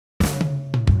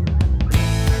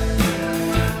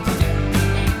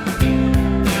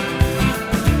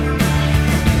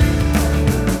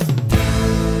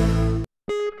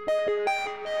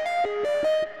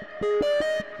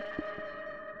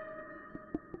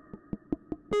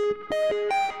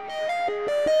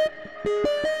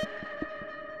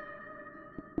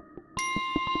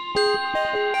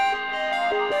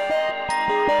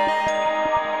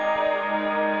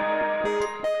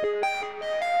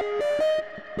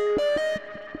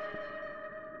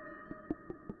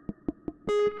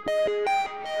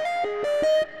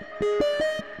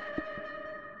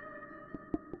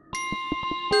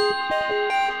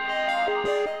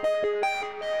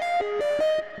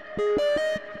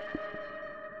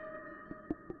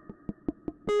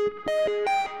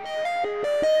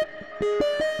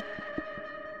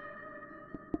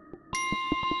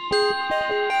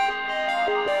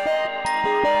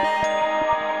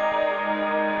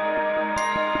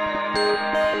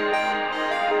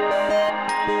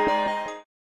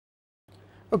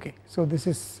Okay, so this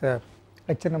is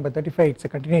lecture number 35. It's a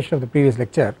continuation of the previous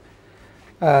lecture.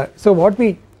 So what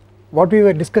we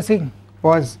were discussing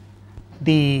was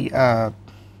the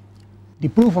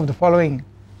proof of the following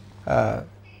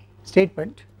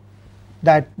statement,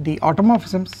 that the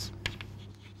automorphisms,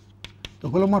 the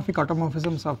holomorphic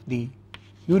automorphisms of the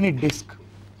unit disk.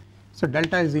 So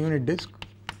delta is the unit disk,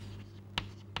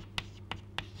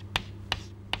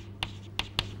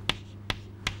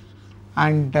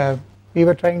 and we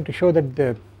were trying to show that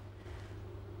the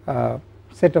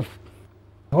set of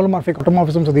holomorphic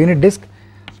automorphisms of the unit disk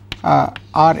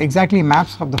are exactly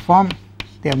maps of the form.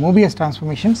 They are Mobius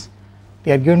transformations.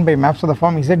 They are given by maps of the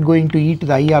form z going to e to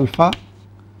the I alpha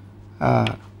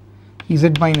z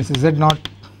minus z naught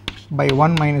by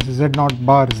 1 minus z naught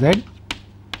bar z,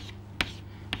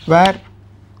 where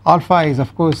alpha is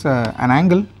of course an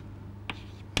angle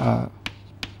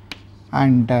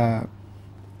and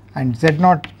z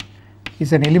naught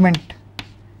is an element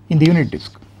in the unit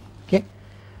disk. Okay,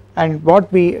 and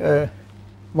what we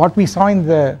saw in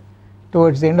the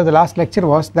towards the end of the last lecture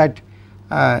was that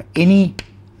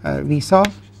we saw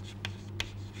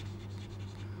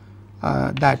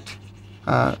that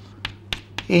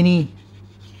any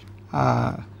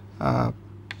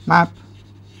map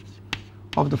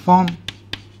of the form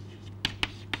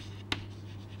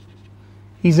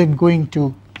z going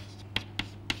to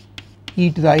e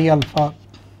to the I alpha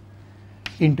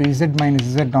into z minus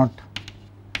z naught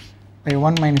by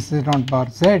 1 minus z naught bar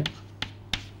z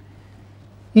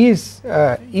is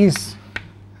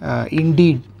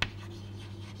indeed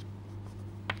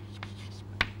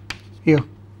a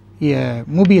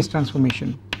Mobius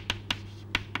transformation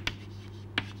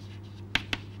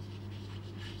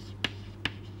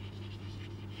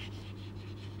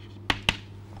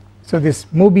So this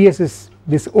Mobius is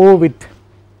this O with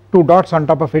two dots on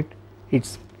top of it.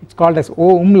 It's called as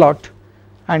O umlaut,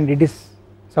 and it is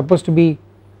supposed to be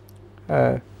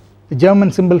the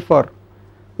German symbol for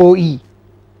OE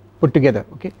put together.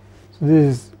 Okay, so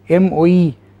this is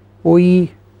MOE, OE,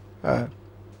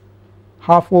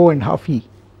 half O and half E.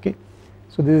 Okay,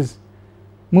 so this is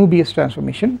Mobius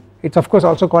transformation. It's of course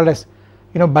also called as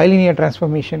bilinear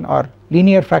transformation or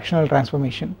linear fractional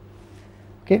transformation.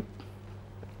 Okay,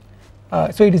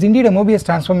 so it is indeed a Mobius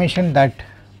transformation that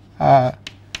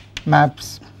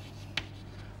maps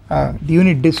the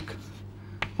unit disk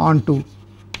onto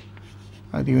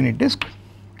the unit disk.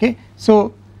 Okay,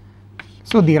 so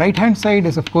the right hand side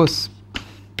is of course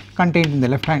contained in the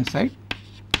left hand side.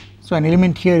 So an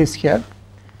element here is here.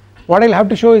 What I will have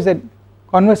to show is that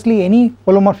conversely any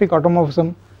holomorphic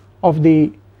automorphism of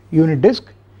the unit disk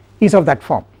is of that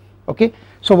form. Okay,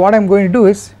 so what I am going to do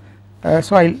is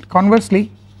so I will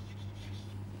conversely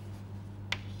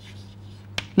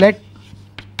let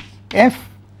F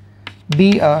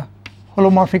be a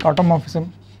holomorphic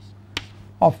automorphism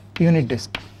of the unit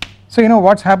disk. So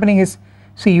what is happening is,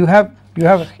 see you have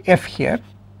F here.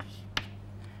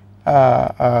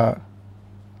 All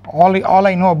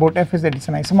I know about F is that it's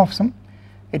an isomorphism,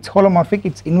 it's holomorphic,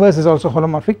 its inverse is also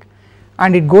holomorphic,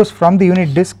 and it goes from the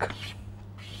unit disk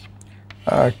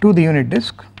to the unit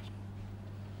disk,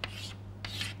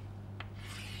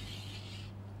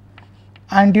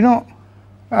 and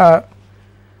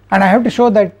and I have to show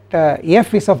that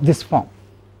F is of this form.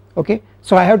 Okay,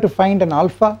 so I have to find an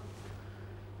alpha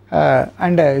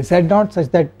and a z naught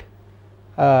such that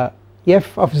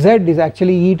F of z is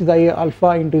actually e to the I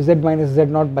alpha into z minus z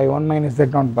naught by 1 minus z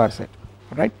naught bar z.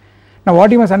 Right. Now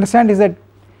what you must understand is that,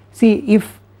 see,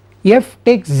 if F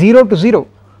takes 0 to 0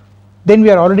 then we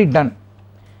are already done,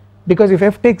 because if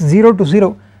F takes 0 to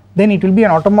 0 then it will be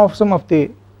an automorphism of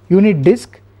the unit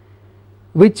disk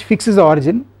which fixes the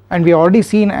origin, and we have already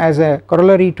seen as a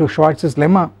corollary to Schwarz's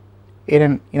lemma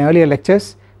in earlier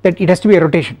lectures that it has to be a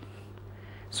rotation.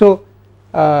 So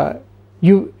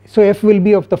so F will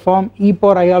be of the form e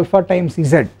power I alpha times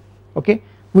z, okay,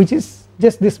 which is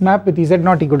just this map with z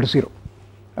not equal to 0,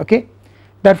 okay.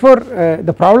 Therefore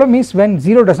the problem is when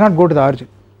 0 does not go to the origin,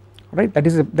 right, that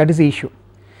is the issue.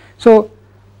 So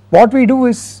what we do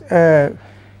is you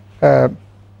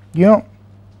know,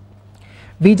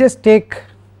 we just take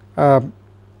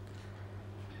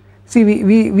see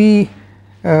we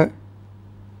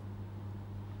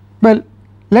well,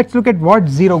 let us look at what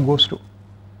 0 goes to,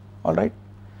 alright.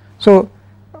 So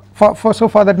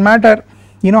for that matter,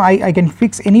 you know, I can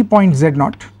fix any point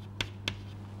z0,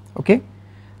 okay,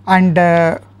 and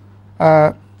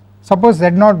suppose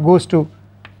z0 goes to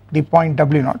the point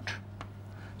w0.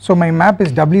 So my map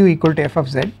is w equal to f of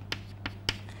z.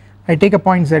 I take a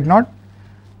point z0,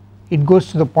 it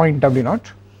goes to the point w0,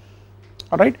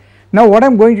 alright. Now what I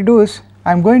am going to do is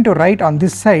I am going to write on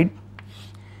this side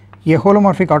a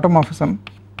holomorphic automorphism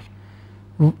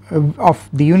of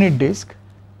the unit disk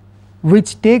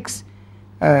which takes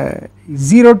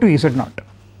 0 to z0,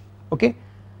 okay.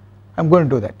 I am going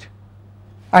to do that,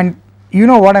 and you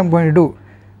know what I am going to do,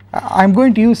 I am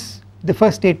going to use the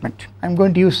first statement, I am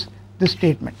going to use this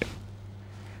statement.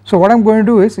 So what I am going to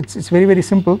do is it's very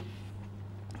simple,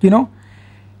 you know,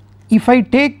 if I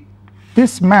take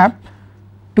this map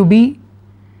to be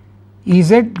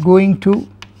z going to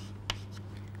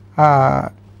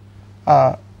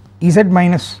z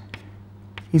minus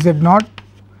z0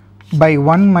 by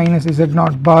 1 minus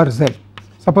z0 bar z,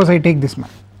 suppose I take this map,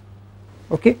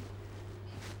 okay,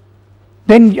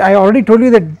 then I already told you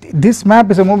that this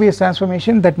map is a Mobius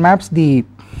transformation that maps the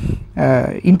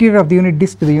interior of the unit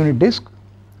disk to the unit disk,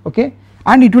 okay,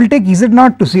 and it will take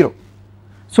z0 to 0.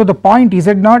 So the point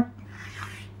z0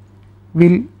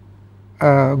 will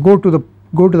go to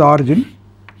the origin,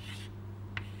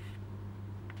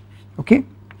 okay,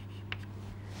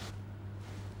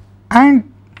 and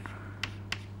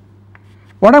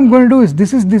what I am going to do is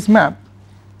this is this map,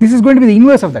 this is going to be the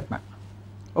inverse of that map,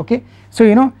 okay. So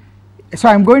you know, so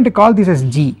I am going to call this as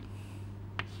G,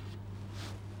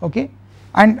 okay,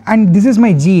 and this is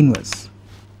my G inverse,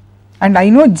 and I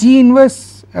know G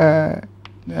inverse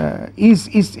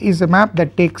is a map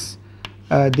that takes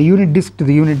the unit disk to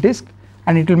the unit disk,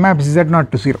 and it will map z0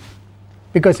 to 0,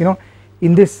 because you know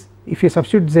in this if you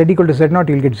substitute z equal to z0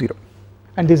 you will get 0,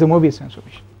 and this is a Mobius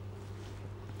transformation,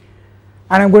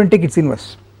 and I am going to take its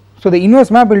inverse. So the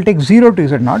inverse map will take 0 to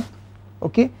z0,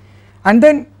 okay, and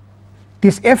then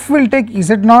this f will take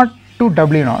z0 to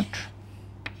w0,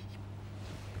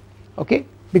 okay,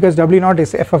 because w0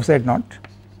 is f of z0,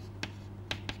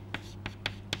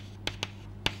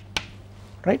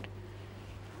 right,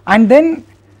 and then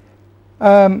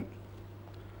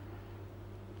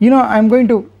you know I am going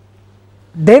to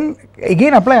then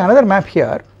again apply another map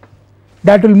here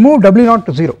that will move w0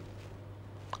 to 0,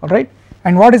 alright.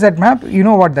 And what is that map? You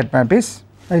know what that map is,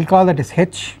 I will call that as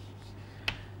h.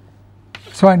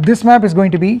 So and this map is going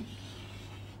to be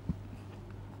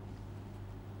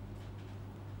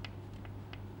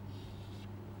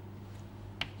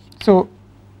so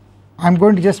I am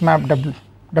going to just map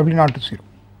w0 to 0,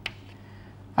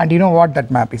 and you know what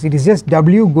that map is, it is just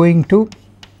w going to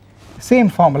same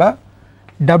formula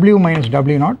w minus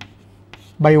w0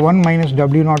 by 1 minus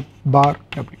w0 bar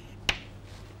w,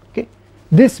 okay.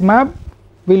 This map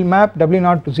will map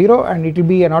w0 to 0 and it will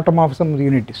be an automorphism of the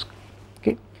unit disk,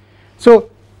 okay. So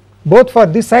both for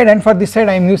this side and for this side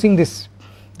I am using this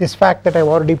fact that I have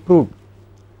already proved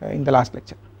in the last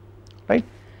lecture, right.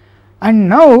 And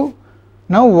now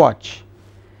watch,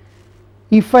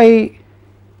 if I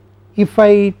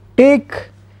take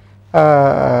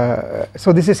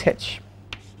so this is h,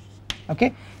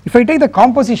 okay, if I take the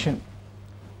composition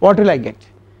what will I get,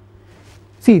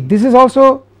 see this is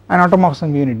also an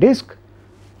automorphism unit disk,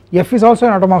 f is also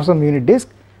an automorphism unit disk,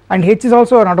 and h is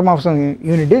also an automorphism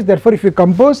unit disk. Therefore if you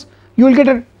compose you will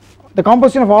get the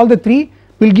composition of all the three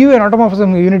will give you an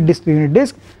automorphism unit disk to unit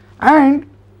disk, and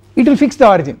it will fix the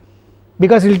origin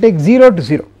because it will take 0 to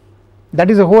 0. That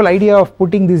is the whole idea of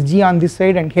putting this G on this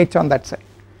side and H on that side.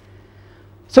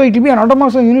 So it will be an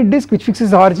automorphism unit disk which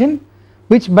fixes the origin,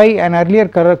 which by an earlier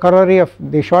corollary of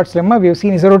the Schwarz lemma we have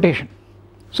seen is a rotation.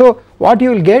 So what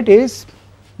you will get is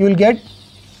you will get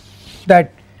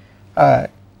that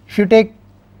if you take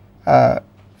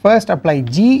first apply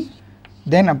G,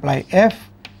 then apply F,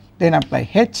 then apply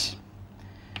H,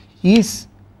 is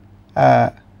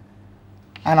an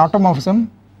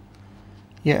automorphism,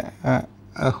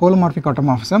 a holomorphic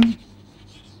automorphism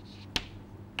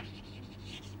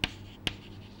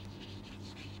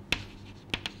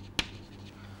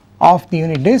of the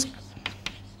unit disk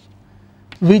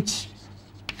which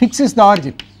fixes the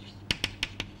origin,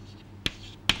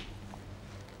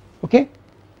 okay.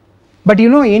 but you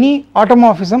know any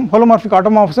automorphism, holomorphic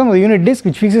automorphism of the unit disk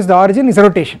which fixes the origin is a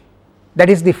rotation. That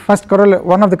is the first corollary,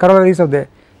 one of the corollaries of the,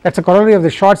 that is a corollary of the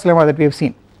Schwarz lemma that we have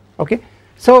seen. Okay,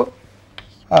 so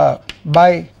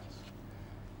by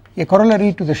a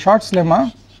corollary to the Schwarz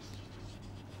lemma,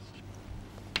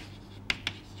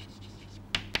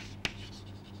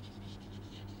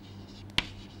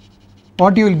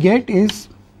 what you will get is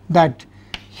that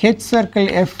H circle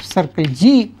F circle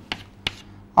G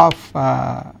of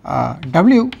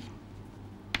W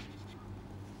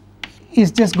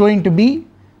is just going to be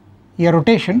a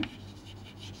rotation,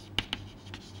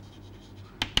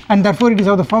 and therefore it is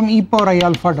of the form e power I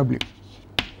alpha W.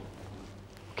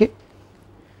 Okay,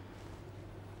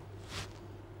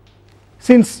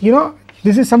 since you know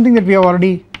this is something that we have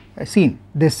already seen,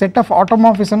 this set of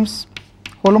automorphisms,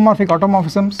 holomorphic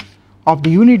automorphisms of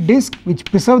the unit disk which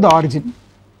preserve the origin.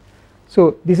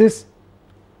 So this is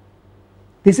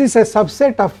a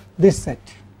subset of this set.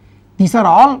 These are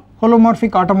all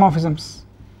holomorphic automorphisms,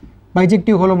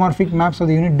 bijective holomorphic maps of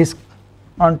the unit disk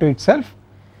onto itself,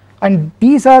 and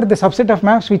these are the subset of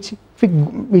maps which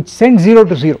send 0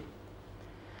 to 0,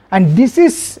 and this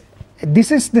is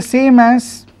the same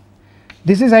as,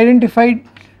 this is identified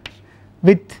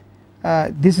with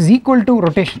this is equal to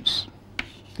rotations,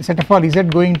 the set of all z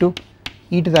going to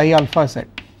e to the I alpha z,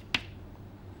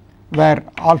 where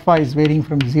alpha is varying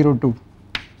from 0 to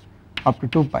up to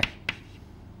 2 pi.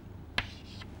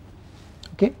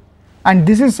 Okay, and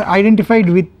this is identified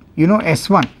with you know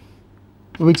S1,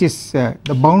 which is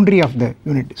the boundary of the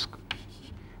unit disk.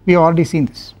 We have already seen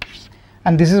this,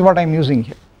 and this is what I am using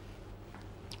here.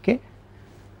 Okay,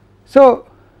 so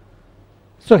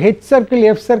H circle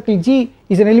F circle G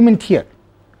is an element here,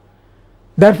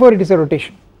 therefore it is a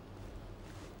rotation.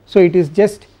 So it is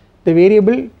just the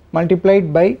variable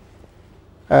multiplied by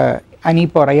an e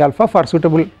power I alpha for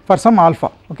suitable, for some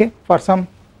alpha, okay, for some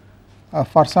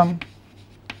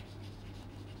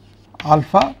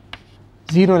alpha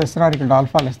 0 less than or equal to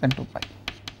alpha less than 2 pi.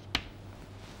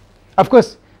 Of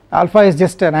course alpha is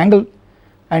just an angle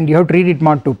and you have to read it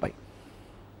mod 2 pi.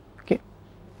 Okay,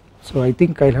 so I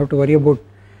think I will have to worry about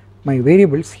my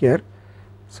variables here.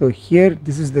 So here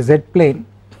this is the z plane,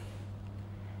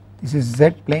 this is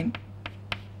z plane,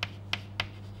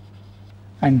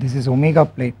 and this is omega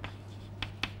plane,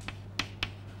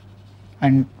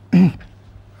 and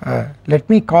let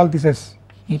me call this as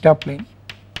eta plane.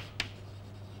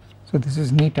 So this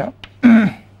is neta.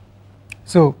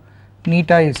 So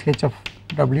neta is h of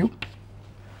w,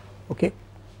 okay,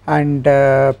 and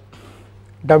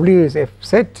w is f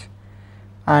set,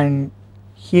 and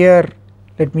here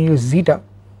let me use zeta,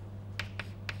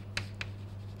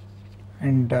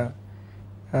 and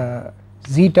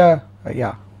zeta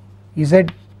yeah, z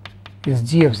is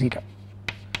g of zeta.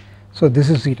 So this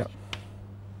is zeta.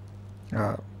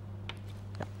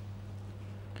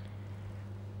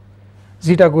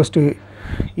 Zeta goes to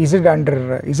z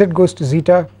under z goes to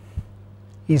zeta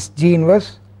is g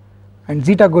inverse, and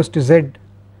zeta goes to z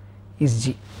is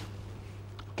g.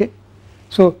 Okay,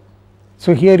 so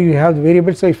here you have the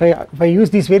variables. So if I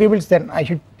use these variables, then I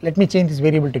should, let me change this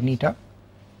variable to neta,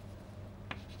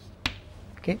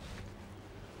 okay,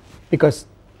 because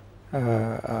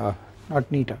not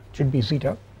neta, it should be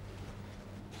zeta.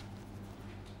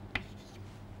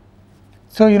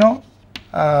 So you know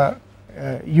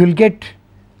you will get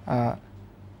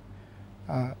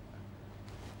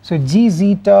so g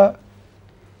zeta,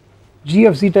 g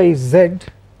of zeta is z,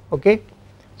 okay,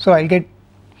 so I will get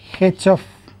h of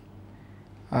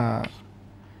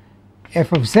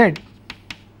f of z.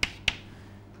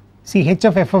 See, h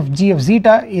of f of g of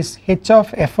zeta is h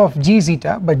of f of g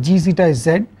zeta, but g zeta is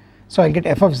z, so I will get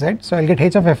f of z. So I will get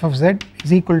h of f of z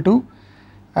is equal to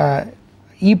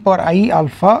e power I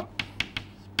alpha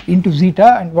into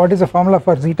zeta, and what is the formula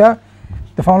for zeta?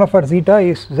 The formula for zeta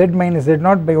is z minus z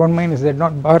naught by 1 minus z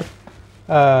naught bar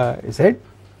z.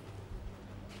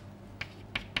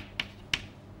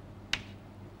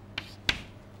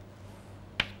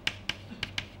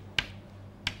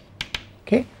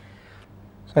 Okay,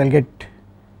 so I will get,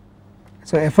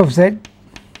 so f of z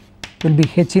will be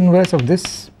h inverse of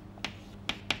this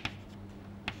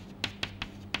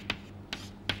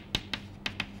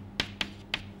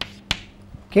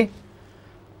okay,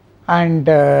 and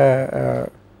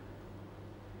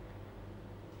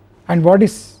what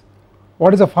is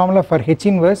the formula for h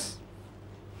inverse?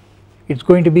 It's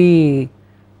going to be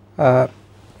the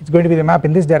map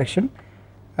in this direction,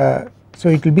 so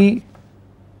it will be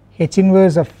h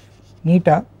inverse of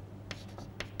neta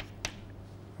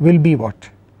will be what?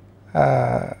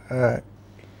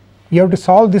 You have to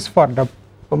solve this for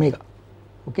omega,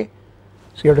 okay.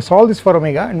 So you have to solve this for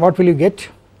omega, and what will you get?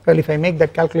 Well, if I make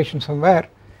that calculation somewhere,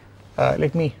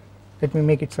 let me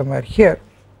make it somewhere here.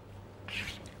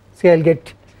 Say I'll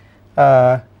get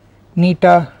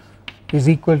neta is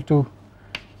equal to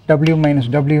W minus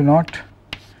W naught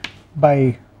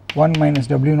by 1 minus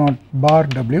W naught bar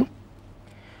W.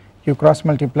 You cross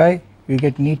multiply, you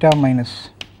get neta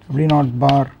minus W naught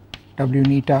bar W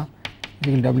neta is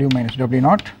equal to W minus W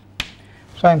naught.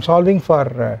 So I am solving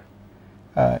for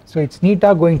so it's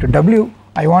neta going to W.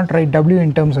 I want to write W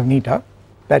in terms of neta,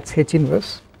 that's H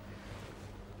inverse.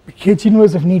 H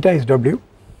inverse of neta is W.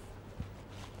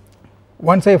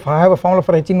 Once I have a formula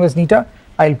for H inverse neta,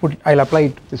 I'll apply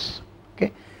it to this.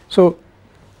 Okay, so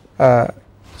I'll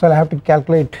have to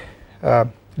calculate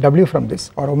W from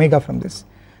this or omega from this.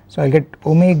 So I'll get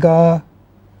omega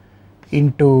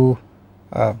into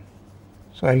so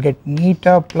I'll get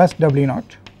neta plus W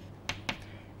naught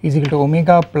is equal to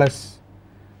omega plus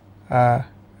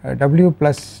W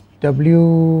plus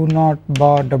W naught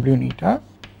bar W neta,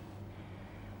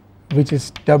 which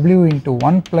is W into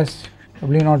 1 plus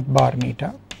W naught bar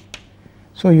neta.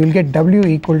 So you will get W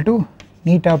equal to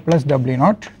neta plus W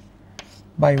naught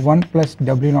by 1 plus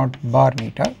W naught bar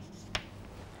neta.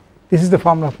 This is the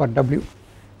formula for W.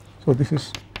 So this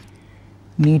is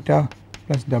neta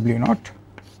plus W naught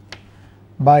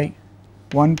by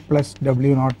 1 plus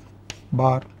W naught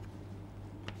bar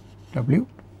W,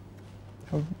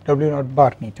 so W naught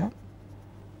bar neta.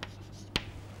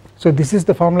 So this is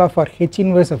the formula for H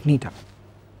inverse of neta,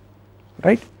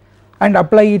 right, and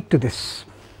apply it to this.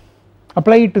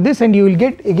 Apply it to this and you will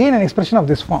get again an expression of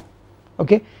this form.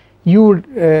 Okay, you would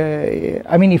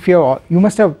I mean, if you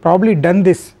must have probably done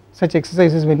this such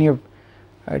exercises when you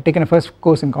have taken a first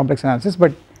course in complex analysis,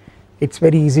 but it's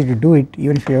very easy to do it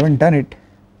even if you haven't done it.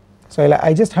 So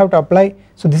I just have to apply.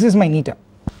 So this is my neta.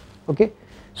 Okay,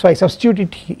 so I substitute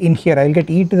it in here. I will get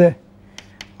e to the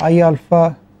I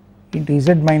alpha into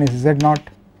z minus z naught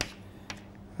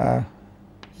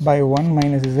by 1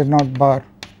 minus z naught bar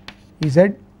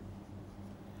z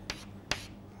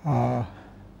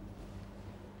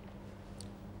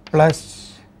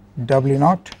plus W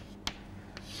naught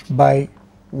by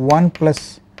 1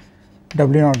 plus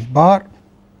W naught bar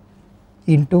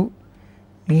into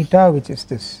neta, which is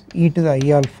this e to the I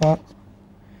alpha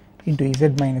into z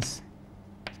minus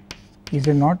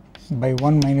z naught by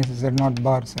 1 minus z naught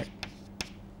bar z.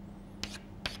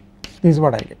 This is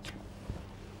what I get.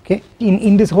 Okay,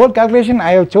 in this whole calculation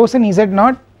I have chosen z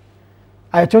naught,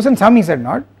 I have chosen some z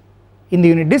naught in the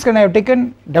unit disk, and I have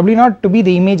taken W naught to be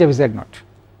the image of z naught.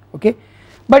 Okay,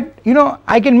 but you know,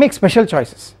 I can make special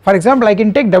choices. For example, I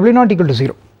can take W naught equal to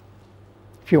 0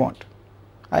 if you want.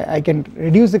 I can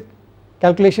reduce the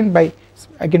calculation by,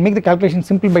 I can make the calculation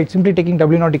simple by simply taking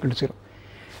W naught equal to 0.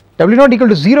 W naught equal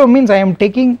to 0 means I am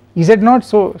taking z naught,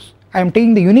 so I am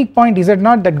taking the unique point z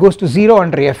naught that goes to 0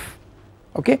 under f.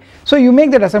 Okay, so you make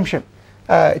that assumption,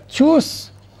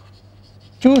 choose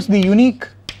the unique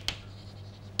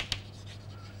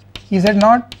z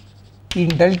naught in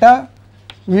delta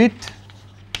with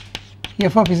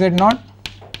f of z naught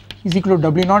is equal to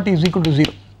W naught is equal to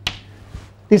 0.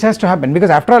 This has to happen because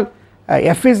after all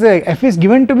f is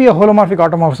given to be a holomorphic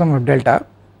automorphism of delta,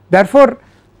 therefore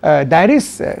there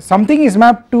is something is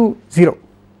mapped to 0.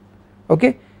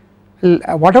 Okay,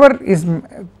 whatever is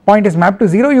point is mapped to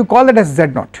 0, you call that as z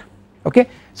naught. Okay,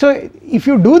 so if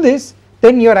you do this,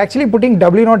 then you are actually putting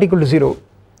W naught equal to 0,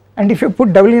 and if you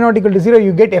put W naught equal to 0,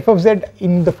 you get f of z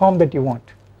in the form that you want.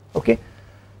 Okay,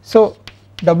 so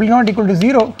W naught equal to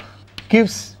 0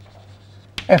 gives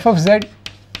f of z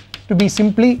to be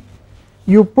simply,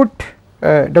 you put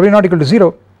W naught equal to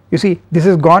 0, you see this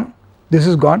is gone, this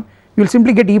is gone, you will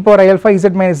simply get e power I alpha z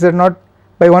minus z naught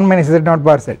by 1 minus z naught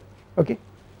bar z. Okay,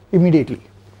 immediately.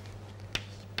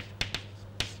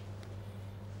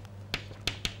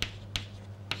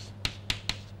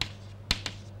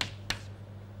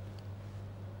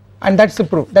 And that's the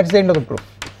proof, that's the end of the proof.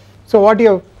 So what you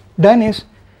have done is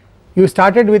you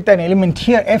started with an element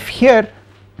here f here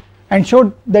and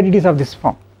showed that it is of this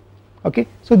form. Okay,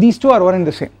 so these two are one and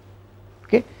the same.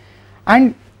 Okay,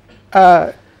 and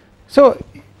so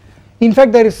in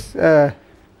fact there is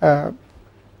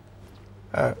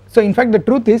so in fact the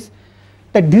truth is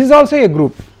that this is also a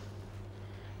group,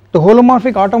 the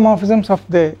holomorphic automorphisms of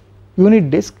the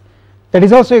unit disk, that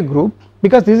is also a group,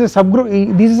 because this is a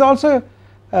subgroup, this is also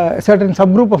a certain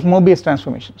subgroup of Mobius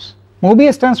transformations.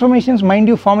 Mobius transformations, mind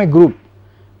you, form a group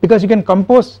because you can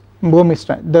compose Mobius,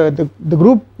 the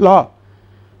group law,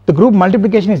 the group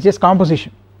multiplication is just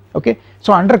composition. Okay,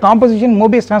 so under composition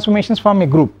Mobius transformations form a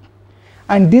group,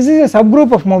 and this is a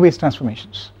subgroup of Mobius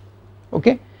transformations.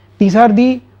 Okay, these are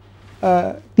the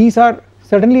these are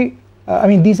certainly I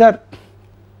mean these are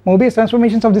Mobius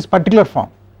transformations of this particular form,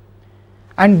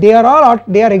 and they are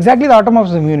exactly the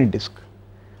automorphism of unit disk,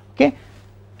 okay,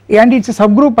 and it is a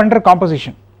subgroup under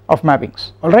composition of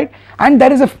mappings, alright, and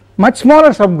there is a much smaller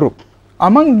subgroup.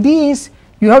 Among these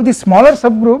you have the smaller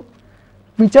subgroup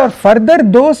which are further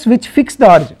those which fix the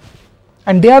origin,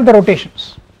 and they are the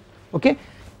rotations, okay.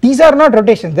 These are not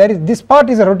rotations, there is this part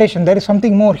is a rotation, there is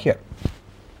something more here,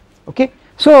 okay.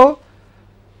 So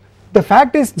the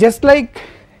fact is, just like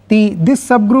this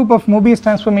subgroup of Mobius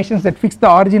transformations that fix the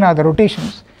origin are the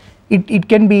rotations, it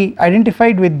can be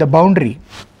identified with the boundary,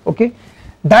 okay,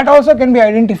 that also can be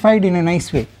identified in a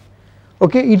nice way,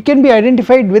 okay. It can be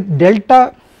identified with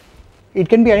delta, it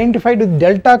can be identified with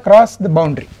delta cross the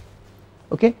boundary,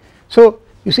 okay. So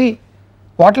you see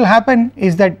what will happen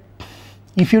is that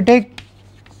if you take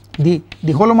the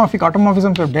holomorphic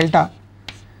automorphisms of delta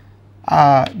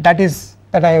that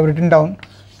I have written down,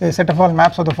 a set of all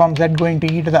maps of the form z going to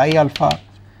e to the I alpha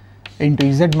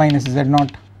into z minus z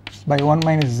naught by 1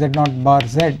 minus z naught bar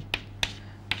z,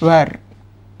 where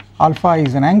alpha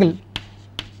is an angle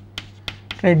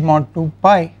trade mod 2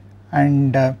 pi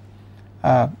and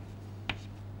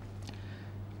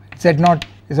z naught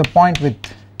is a point with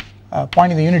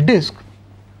point in the unit disk,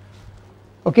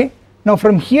 okay. Now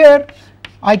from here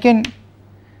I can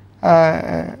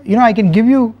I can give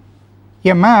you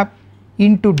a map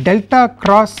into delta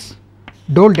cross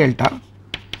dole delta,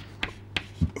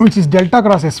 which is delta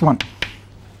cross S1.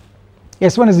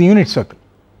 S1 is the unit circle,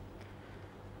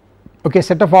 okay,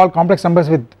 set of all complex numbers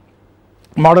with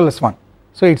modulus 1,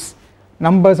 so it is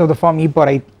numbers of the form e power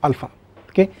I alpha,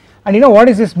 okay. And you know what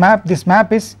is this map? This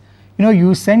map is,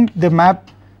 you send the map,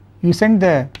 you send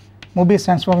the Mobius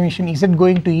transformation z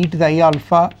going to e to the I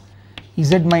alpha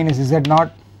z minus z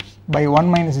naught by 1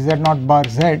 minus z naught bar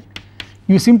z,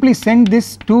 you simply send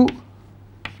this to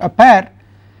a pair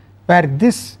where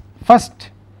this first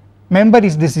member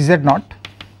is this z naught,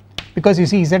 because you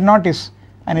see z naught is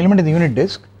an element of the unit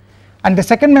disk, and the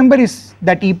second member is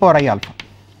that e power I alpha,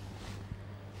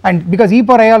 and because e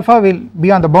power I alpha will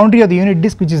be on the boundary of the unit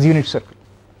disk, which is the unit circle,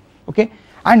 okay.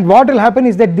 And what will happen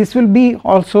is that this will be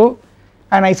also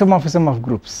an isomorphism of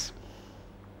groups,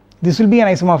 this will be an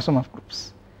isomorphism of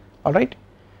groups, alright.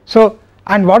 So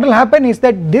and what will happen is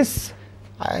that this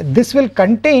will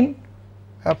contain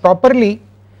properly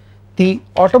the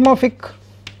automorphic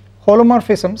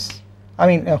holomorphisms, I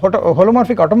mean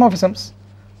holomorphic automorphisms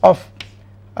of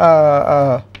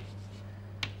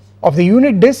the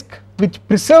unit disk which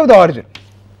preserve the origin,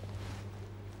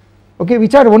 okay,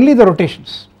 which are only the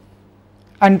rotations,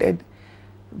 and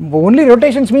only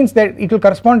rotations means that it will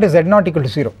correspond to z naught equal to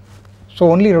 0,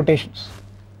 so only rotations,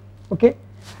 okay.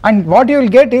 And what you will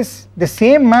get is the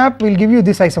same map will give you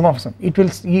this isomorphism, it will,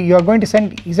 you are going to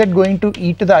send z going to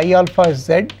e to the I alpha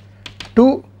z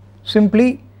to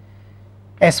simply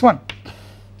S1,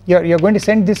 you are going to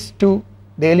send this to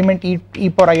the element e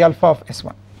power I alpha of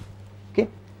S1, okay,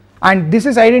 and this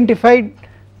is identified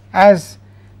as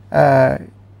 0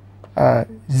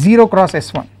 cross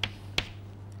S1,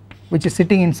 which is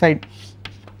sitting inside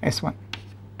S1,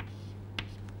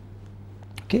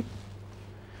 okay.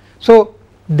 So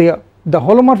the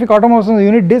holomorphic automorphisms of the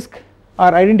unit disk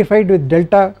are identified with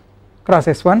delta cross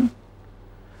S1,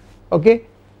 okay,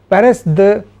 whereas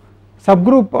the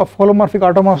subgroup of holomorphic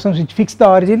automorphisms which fix the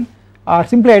origin are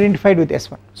simply identified with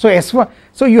S1. So S1,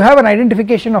 so you have an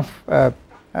identification of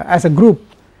as a group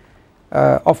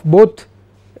of both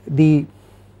the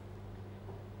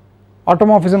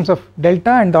automorphisms of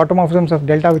delta and the automorphisms of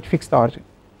delta which fix the origin,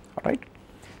 alright.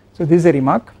 So this is a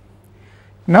remark.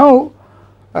 Now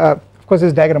of course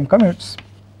this diagram commutes,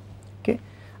 okay,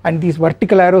 and these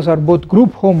vertical arrows are both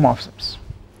group homomorphisms,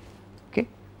 okay,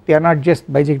 they are not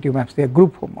just bijective maps, they are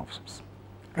group homomorphisms,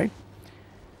 right.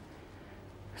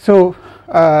 So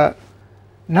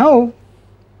now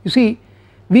you see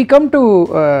we come to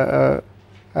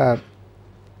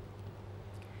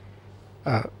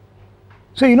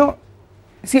so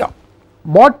see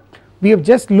what we have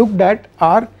just looked at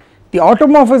are the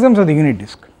automorphisms of the unit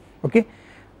disk, okay.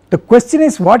 The question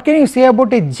is, what can you say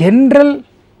about a general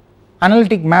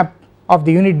analytic map of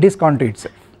the unit disk onto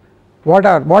itself? What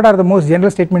are the most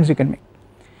general statements you can make?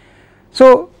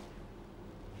 So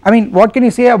I mean, what can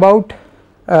you say about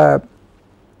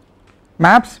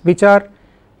maps which are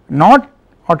not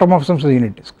automorphisms of the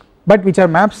unit disk, but which are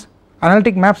maps,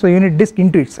 analytic maps of the unit disk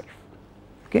into itself,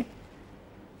 okay?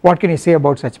 What can you say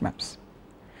about such maps?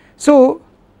 So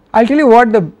I will tell you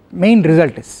what the main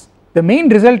result is. The main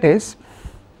result is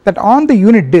that on the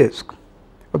unit disk,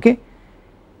 okay,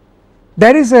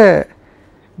 there is a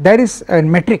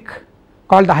metric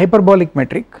called the hyperbolic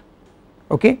metric.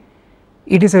 Okay,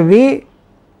 it is a way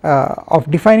of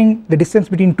defining the distance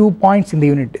between 2 points in the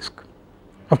unit disk.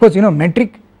 Of course, you know,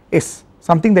 metric is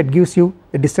something that gives you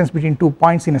the distance between 2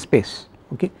 points in a space.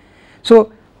 Okay,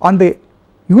 so on the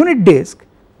unit disk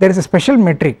there is a special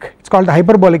metric, it is called the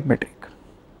hyperbolic metric,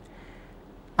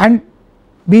 and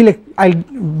we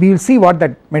will see what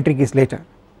that metric is later.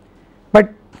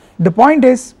 But the point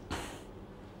is,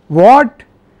 what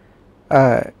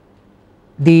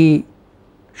the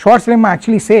Schwarz lemma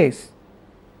actually says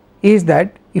is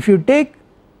that if you take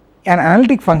an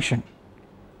analytic function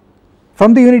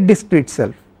from the unit disk to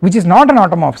itself which is not an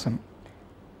automorphism,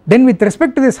 then with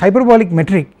respect to this hyperbolic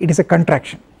metric it is a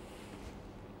contraction,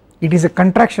 it is a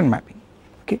contraction mapping.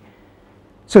 Okay,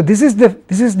 so this is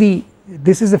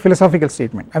the philosophical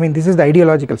statement, I mean this is the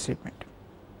ideological statement.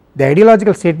 The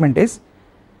ideological statement is,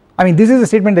 I mean this is the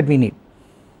statement that we need,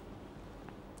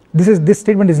 this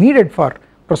statement is needed for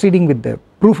proceeding with the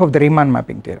proof of the Riemann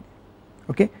mapping theorem.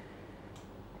 Okay,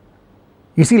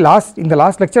 you see in the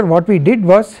last lecture what we did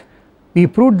was we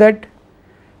proved that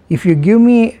if you give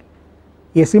me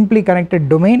a simply connected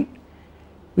domain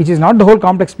which is not the whole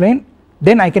complex plane,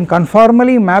 then I can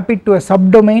conformally map it to a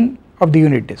subdomain of the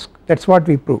unit disk, that is what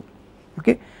we proved.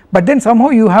 Okay, but then somehow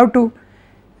you have to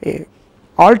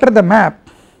alter the map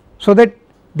so that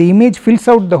the image fills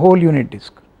out the whole unit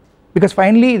disk, because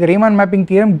finally the Riemann mapping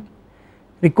theorem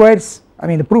requires, I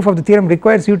mean the proof of the theorem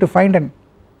requires you to find an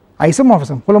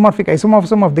isomorphism, holomorphic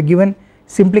isomorphism of the given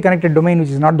simply connected domain which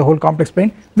is not the whole complex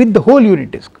plane with the whole unit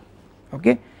disk.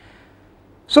 Okay,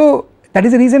 so that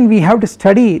is the reason we have to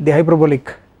study the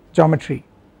hyperbolic geometry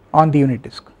on the unit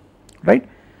disk, right.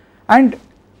 And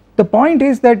the point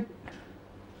is that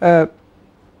the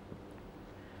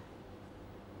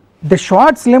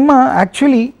Schwarz lemma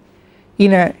actually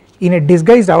in a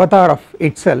disguised avatar of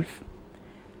itself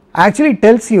actually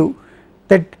tells you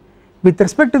that with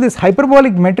respect to this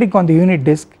hyperbolic metric on the unit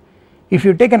disk, if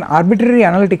you take an arbitrary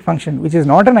analytic function which is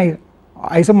not an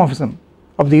isomorphism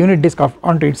of the unit disk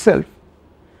onto itself,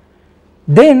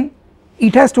 then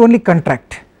it has to only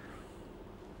contract.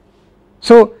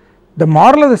 So the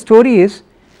moral of the story is,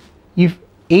 if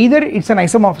either it is an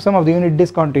isomorphism of the unit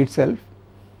disk onto itself,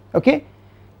 okay,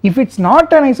 if it is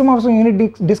not an isomorphism of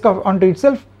unit disk onto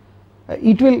itself,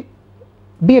 it will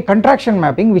be a contraction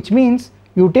mapping, which means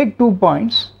you take 2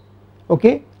 points,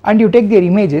 okay, and you take their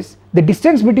images, the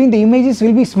distance between the images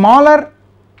will be smaller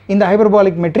in the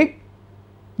hyperbolic metric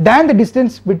than the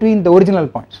distance between the original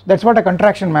points. That is what a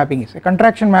contraction mapping is. A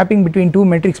contraction mapping between two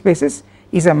metric spaces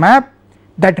is a map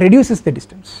that reduces the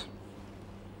distance.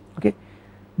 Okay,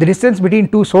 the distance between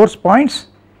two source points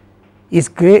is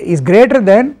greater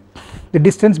than the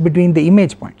distance between the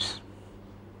image points.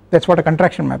 That is what a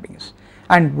contraction mapping is.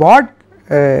 And what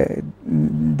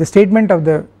the statement of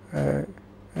the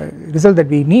result that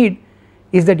we need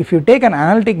is that if you take an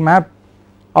analytic map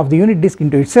of the unit disk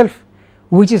into itself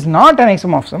which is not an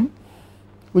isomorphism,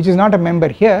 which is not a member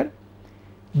here,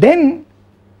 then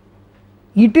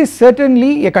it is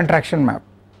certainly a contraction map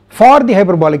for the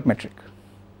hyperbolic metric.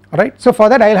 Alright, so for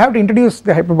that I will have to introduce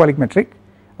the hyperbolic metric,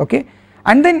 okay,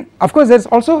 and then of course there is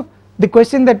also the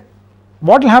question that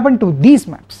what will happen to these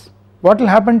maps, what will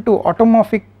happen to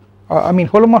holomorphic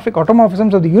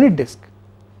automorphisms of the unit disk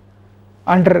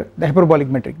under the hyperbolic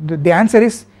metric. The answer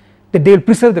is that they will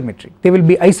preserve the metric, they will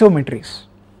be isometries.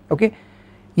 Okay,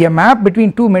 a map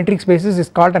between two metric spaces is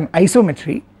called an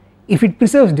isometry if it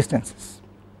preserves distances,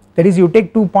 that is you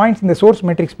take 2 points in the source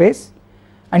metric space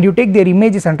and you take their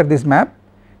images under this map,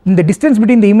 then the distance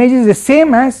between the images is the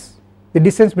same as the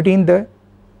distance between the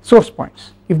source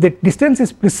points. If the distance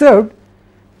is preserved,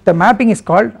 the mapping is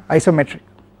called isometric.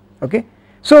 Okay,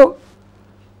 so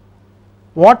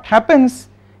what happens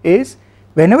is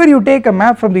whenever you take a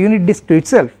map from the unit disk to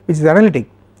itself which is analytic,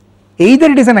 either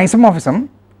it is an isomorphism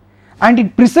and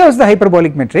it preserves the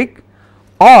hyperbolic metric,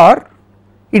 or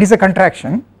it is a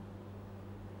contraction,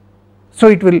 so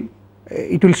it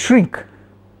will shrink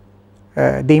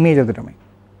the image of the domain.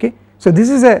 Okay, so this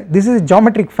is a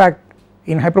geometric fact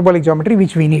in hyperbolic geometry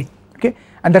which we need, okay,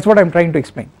 and that is what I am trying to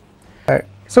explain.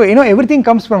 So you know everything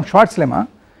comes from Schwarz lemma,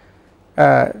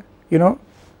 you know,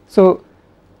 so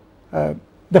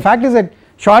the fact is that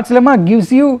Schwarz lemma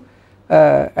gives you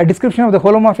a description of the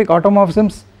holomorphic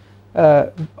automorphisms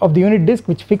of the unit disk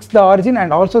which fix the origin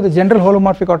and also the general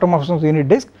holomorphic automorphisms of the unit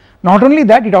disk. Not only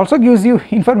that, it also gives you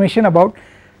information about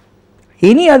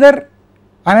any other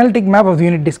analytic map of the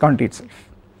unit disk onto itself.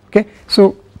 Okay,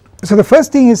 so the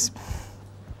first thing is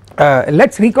let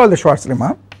us recall the Schwarz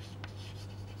lemma.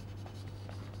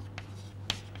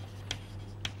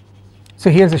 So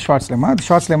here is the Schwarz lemma. The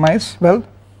Schwarz lemma is, well,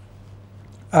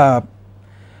 f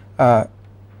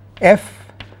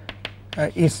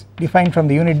is defined from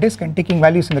the unit disk and taking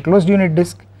values in the closed unit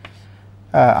disk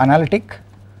analytic,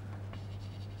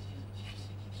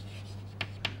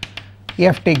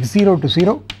 f takes 0 to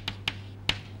 0,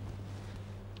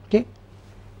 okay.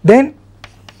 Then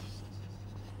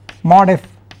mod f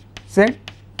z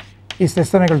is less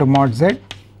than or equal to mod z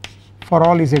for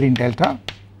all z in delta.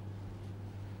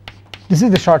 This is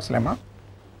the Schwarz lemma,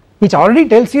 which already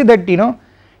tells you that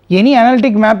any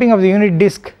analytic mapping of the unit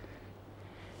disk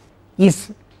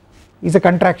is a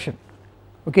contraction,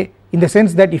 okay, in the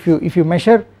sense that if you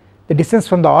measure the distance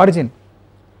from the origin,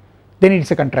 then it is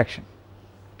a contraction,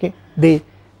 okay. The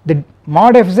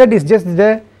mod fz is just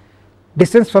the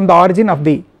distance from the origin of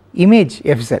the image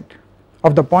fz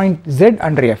of the point z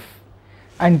under f,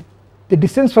 and the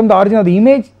distance from the origin of the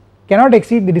image cannot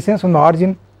exceed the distance from the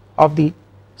origin of the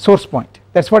source point.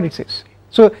 That is what it says.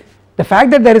 So the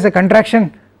fact that there is a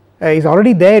contraction is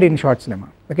already there in Schwarz lemma,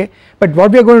 okay, but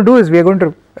what we are going to do is we are going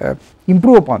to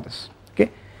improve upon this, okay.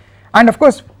 And of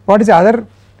course what is the other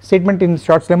statement in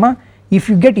Schwarz lemma? If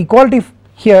you get equality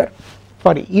here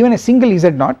for even a single z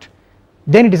naught,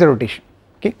 then it is a rotation,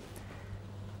 okay.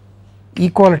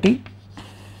 Equality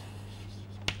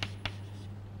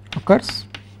occurs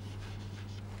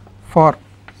for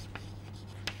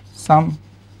some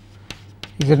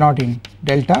z naught in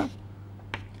delta,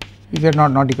 z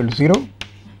naught not equal to 0,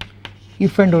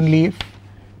 if and only if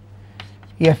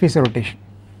f is a rotation,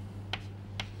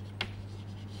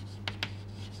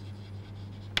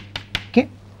 okay.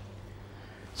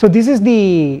 So this is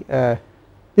the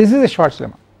Schwarz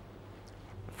lemma.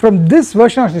 From this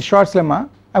version of the Schwarz lemma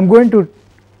I am going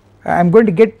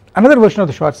to get another version of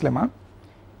the Schwarz lemma,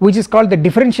 which is called the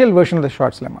differential version of the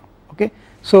Schwarz lemma, okay.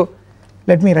 So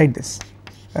let me write this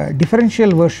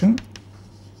differential version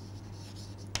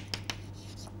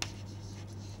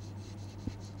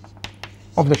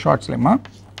of the Schwarz lemma.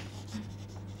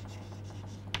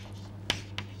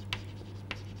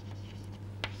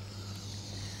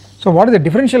 So what is the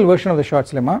differential version of the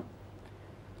Schwarz lemma?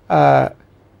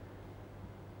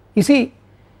 You see,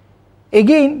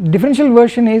 again differential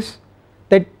version is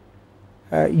that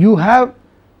you have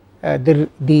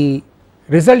the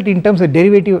result in terms of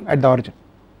derivative at the origin,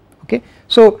 okay.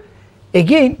 So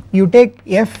again you take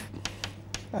f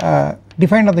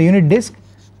defined on the unit disk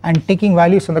and taking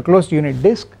values on the closed unit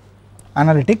disk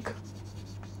analytic,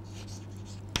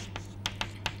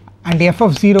 and f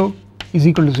of 0 is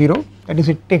equal to 0, that is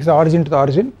it takes the origin to the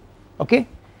origin, okay.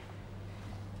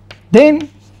 Then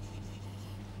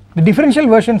the differential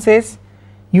version says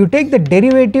you take the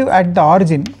derivative at the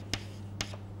origin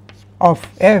of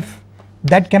f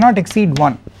that cannot exceed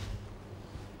 1,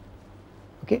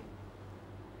 okay.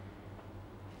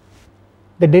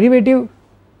 The derivative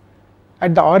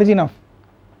at the origin of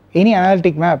any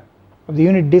analytic map of the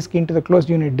unit disk into the closed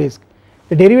unit disk,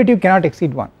 the derivative cannot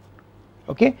exceed 1,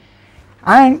 okay.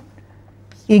 And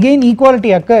again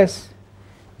equality occurs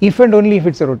if and only if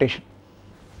it is a rotation,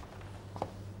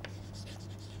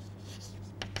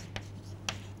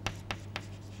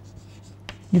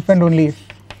 if and only if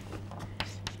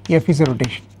f is a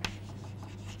rotation,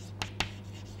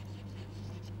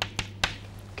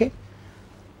 okay.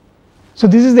 So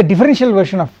this is the differential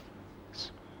version of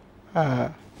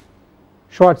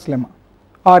Schwarz lemma,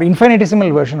 or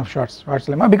infinitesimal version of Schwarz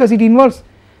lemma, because it involves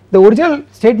the original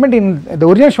statement in the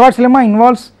original Schwarz lemma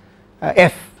involves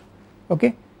f,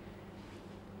 okay,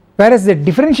 whereas the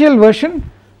differential version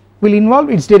will involve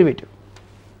its derivative.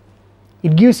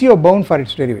 It gives you a bound for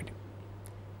its derivative.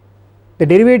 The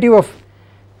derivative of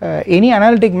any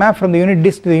analytic map from the unit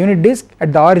disk to the unit disk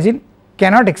at the origin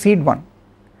cannot exceed 1,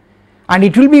 and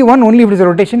it will be 1 only if it is a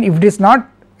rotation. If it is not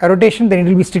a rotation, then it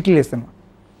will be strictly less than 1,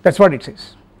 that is what it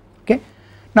says, okay.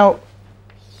 Now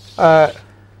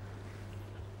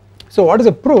so what is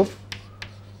the proof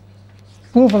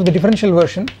of the differential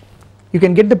version? You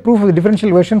can get the proof of the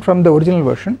differential version from the original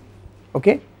version,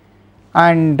 okay.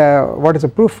 And what is the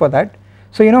proof for that?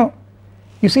 So you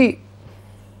see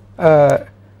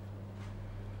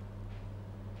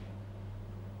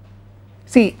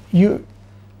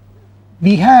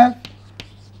we have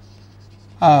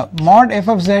mod f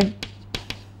of z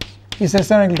is less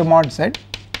than or equal to mod z.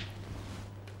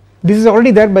 This is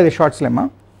already there by the Schwarz lemma,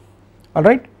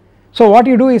 alright. So what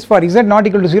you do is for z not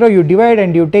equal to 0 you divide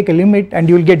and you take a limit and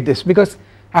you will get this, because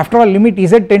after all limit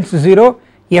z tends to 0,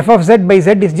 f of z by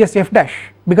z is just f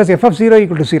dash, because f of 0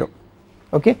 equal to 0,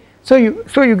 okay. So you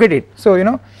get it. So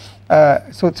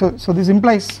so this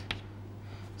implies,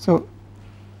 so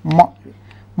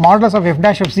modulus of f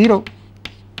dash of 0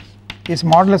 is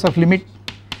modulus of limit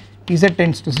z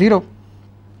tends to 0,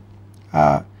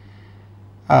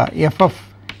 f of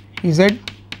z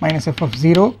minus f of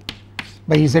 0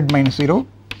 by z minus 0,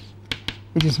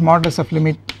 which is modulus of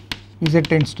limit z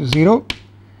tends to 0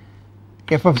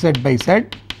 f of z by z.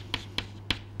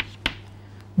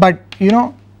 But you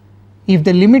know, if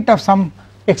the limit of some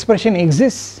expression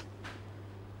exists,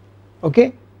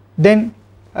 okay, then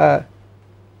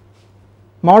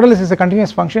modulus is a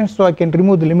continuous function, so I can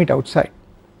remove the limit outside,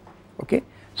 okay.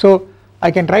 So I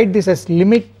can write this as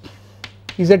limit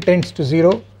z tends to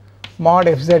 0 mod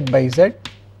fz by z,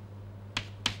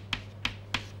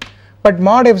 but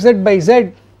mod fz by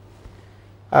z,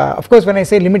 of course when I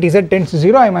say limit z tends to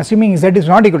 0 I am assuming z is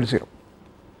not equal to 0,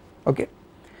 okay.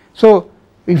 So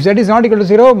if z is not equal to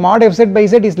 0, mod fz by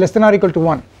z is less than or equal to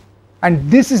 1,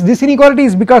 and this inequality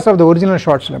is because of the original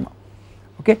Schwarz lemma,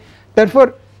 okay.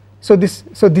 Therefore so this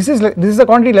is a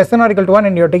quantity less than or equal to 1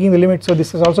 and you are taking the limit, so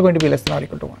this is also going to be less than or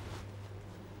equal to 1,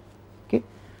 okay.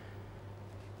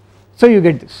 So you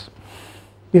get this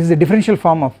is the differential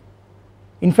form of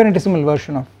infinitesimal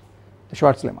version of the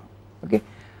Schwarz lemma, okay.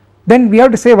 Then we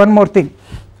have to say one more thing,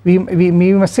 we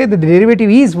must say that the derivative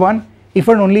is 1 if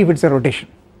and only if it is a rotation,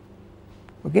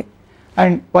 okay.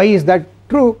 And why is that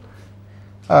true?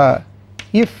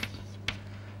 If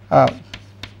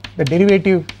the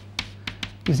derivative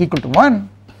is equal to 1,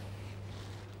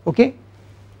 okay,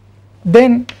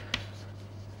 then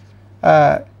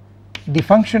the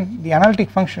function, the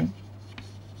analytic function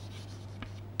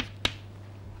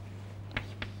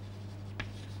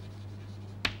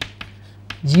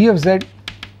g of z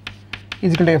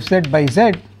is equal to fz by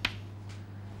z,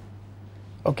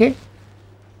 okay.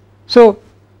 So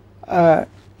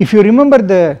if you remember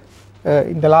the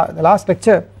in the last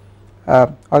lecture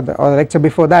or the lecture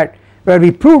before that where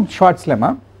we proved Schwarz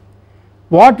lemma,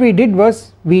 what we did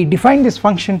was we defined this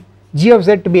function g of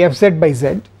z to be fz by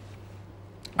z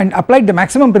and applied the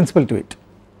maximum principle to it,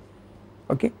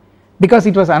 okay, because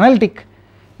it was analytic.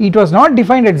 It was not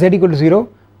defined at z equal to 0,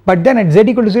 but then at z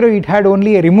equal to 0 it had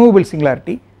only a removable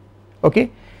singularity,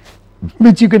 okay,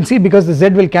 which you can see because the z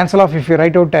will cancel off if you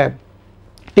write out a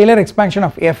Taylor expansion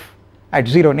of f at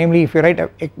 0, namely if you write a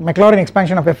Maclaurin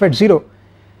expansion of f at 0,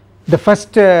 the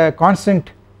first constant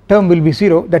term will be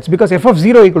 0, that is because f of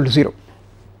 0 equal to 0,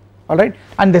 alright,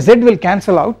 and the z will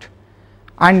cancel out,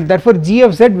 and therefore g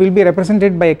of z will be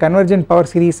represented by a convergent power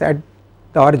series at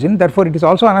the origin, therefore it is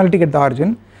also analytic at the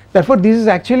origin. Therefore this is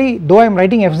actually, though I am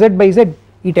writing fz by z,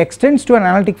 it extends to an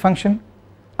analytic function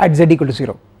at z equal to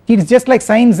 0, it is just like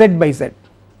sin z by z.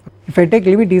 If I take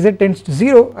limit z tends to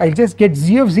 0, I will just get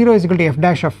g of 0 is equal to f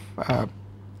dash of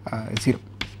 0,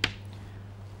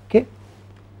 okay.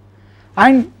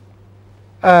 And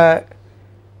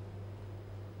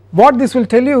what this will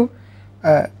tell you,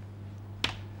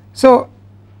 so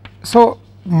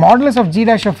modulus of g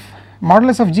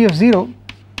of 0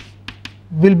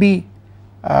 will be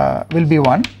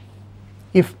 1.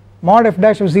 If mod f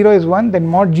dash of 0 is 1, then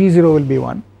mod g0 will be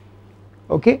 1,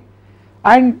 okay.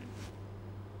 And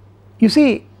you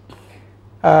see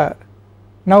now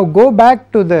go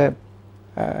back to the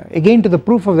again to the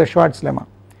proof of the Schwarz lemma.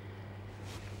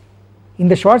 In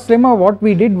the Schwarz lemma what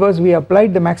we did was we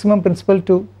applied the maximum principle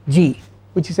to g,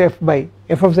 which is f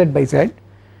of z by z,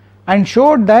 and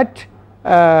showed that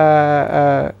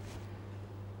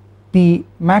the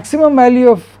maximum value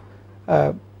of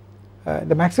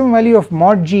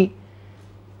mod g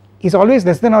is always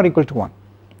less than or equal to 1.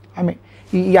 I mean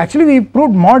actually we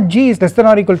proved mod g is less than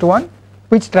or equal to 1,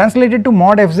 which translated to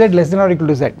mod fz less than or equal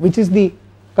to z, which is the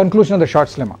conclusion of the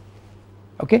Schwarz lemma,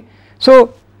 okay.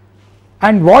 So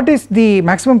and what is the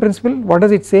maximum principle, what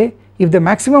does it say? If the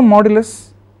maximum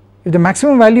modulus, if the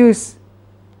maximum value is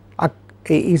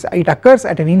it occurs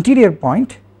at an interior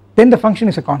point, then the function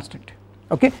is a constant,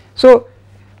 okay. So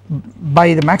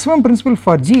by the maximum principle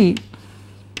for g,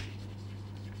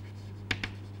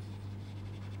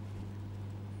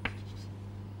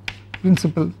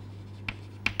 principle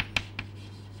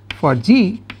for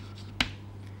g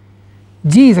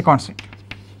is a constant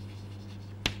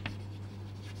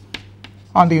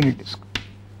on the unit disk,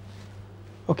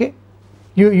 okay.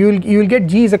 You will get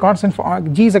g is a constant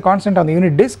on the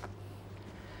unit disk,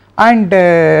 and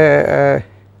that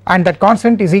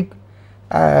constant is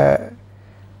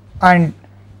and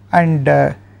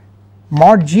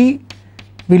mod g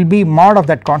will be mod of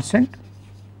that constant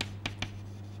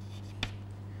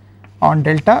on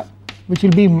delta, which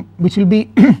will be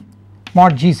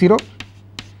mod g0,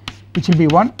 which will be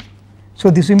 1. So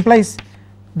this implies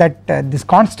that this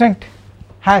constant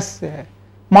has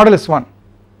modulus 1,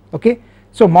 okay.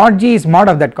 So mod g is mod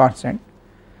of that constant,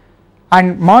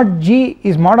 and mod g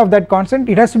is mod of that constant,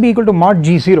 it has to be equal to mod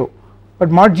g0, but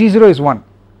mod g0 is 1.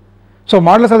 So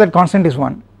modulus of that constant is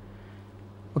 1,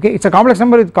 okay, it is a complex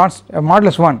number with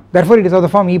modulus 1, therefore it is of the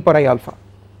form e per I alpha.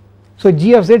 So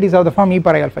g of z is of the form e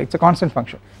per I alpha, it is a constant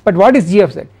function. But what is g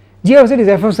of z? G of z is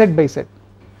f of z by z.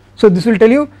 So this will tell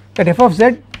you that f of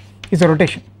z is a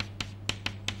rotation.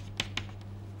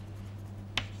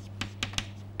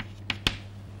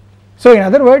 So in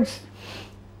other words,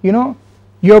 you know,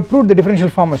 you have proved the differential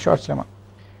form of Schwarz lemma.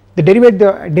 The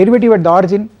derivative at the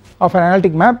origin of an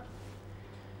analytic map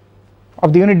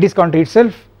of the unit disk onto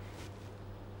itself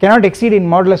cannot exceed in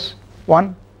modulus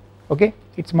 1, okay,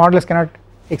 its modulus cannot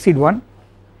exceed 1,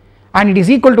 and it is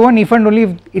equal to 1 if and only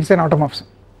if it is an automorphism,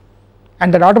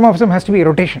 and that automorphism has to be a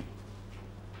rotation.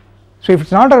 So if it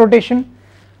is not a rotation,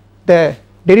 the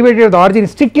derivative of the origin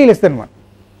is strictly less than 1,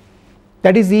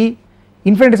 that is the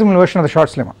infinitesimal version of the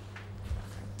Schwarz lemma.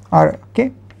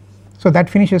 Okay, so that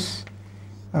finishes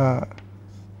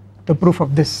the proof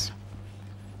of this.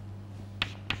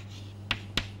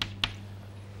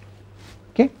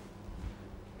 Okay,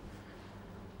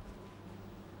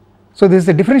 so this is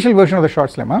the differential version of the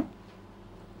Schwarz lemma,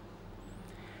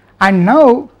 and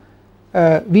now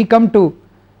we come to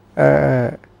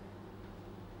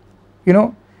you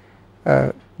know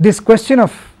this question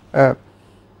of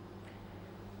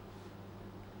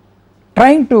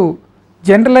trying to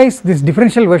generalize this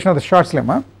differential version of the Schwarz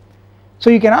lemma. So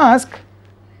you can ask,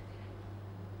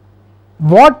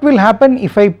 what will happen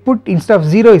if I put instead of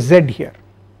 0 is z here,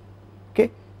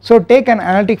 okay. So take an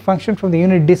analytic function from the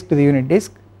unit disk to the unit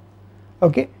disk,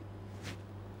 okay.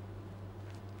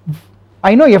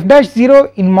 I know f dash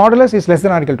 0 in modulus is less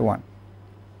than or equal to 1,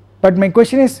 but my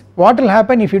question is what will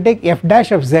happen if you take f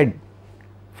dash of z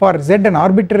for z an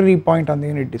arbitrary point on the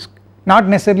unit disk, not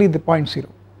necessarily the point 0,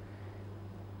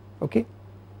 okay,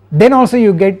 then also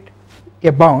you get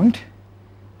a bound,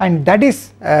 and that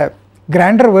is a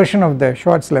grander version of the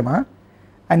Schwarz lemma,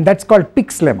 and that is called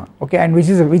Pick's lemma, okay, and which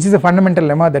is a fundamental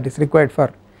lemma that is required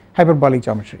for hyperbolic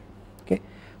geometry, okay.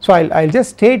 So I will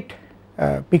just state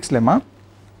Pick's lemma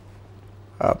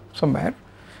somewhere,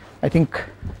 I think,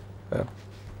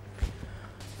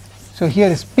 so here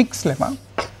is Pick's lemma.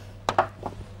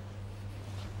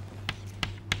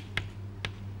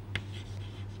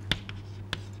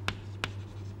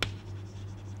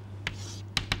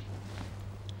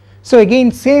 So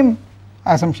again same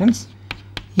assumptions,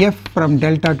 f from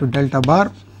delta to delta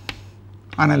bar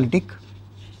analytic,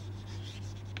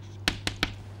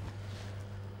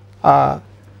 f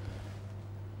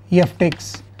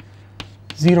takes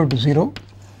 0 to 0,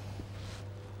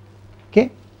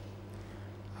 okay,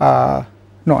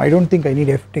 no, I do not think I need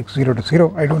f takes 0 to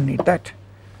 0, I do not need that,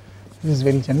 this is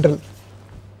very general.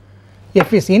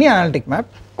 F is any analytic map,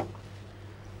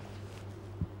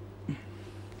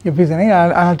 f is any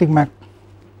analytic map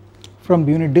from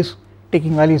the unit disk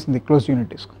taking values in the closed unit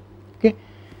disk, okay,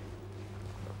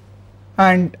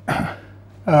 and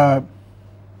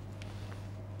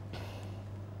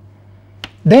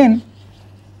then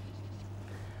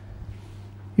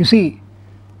you see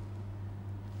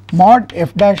mod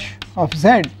f dash of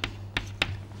z,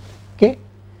 okay,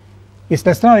 is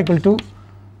less than or equal to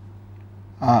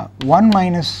 1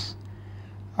 minus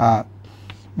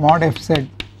mod f z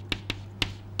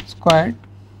squared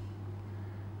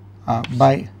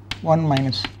by 1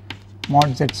 minus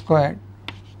mod z squared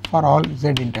for all z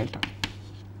in delta,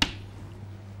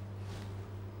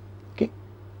 okay.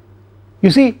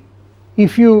 You see,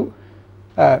 if you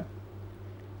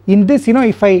in this, you know,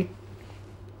 if I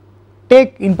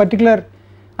take in particular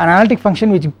an analytic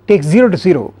function which takes 0 to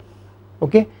 0,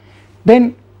 okay,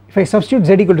 then if I substitute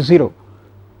z equal to 0,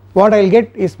 what I will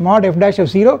get is mod f dash of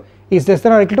 0 is less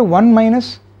than or equal to 1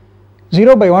 minus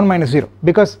 0 by 1 minus 0,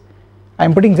 because I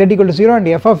am putting z equal to 0 and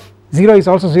f of 0 is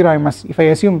also 0, I must, if I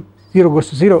assume 0 goes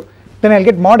to 0, then I will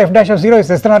get mod f dash of 0 is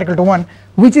less than or equal to 1,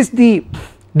 which is the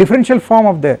differential form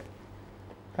of the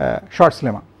Schwarz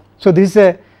lemma. So this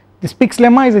Pick's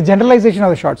lemma is a generalization of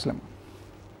the Schwarz lemma,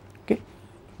 okay.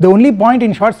 The only point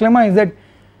in Schwarz lemma is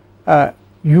that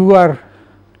you are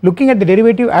looking at the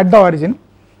derivative at the origin,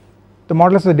 the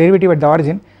modulus of the derivative at the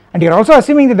origin, and you are also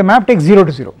assuming that the map takes 0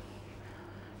 to 0.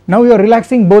 Now you are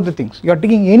relaxing both the things, you are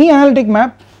taking any analytic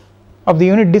map of the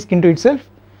unit disk into itself,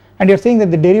 and you are saying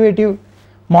that the derivative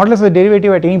modulus of the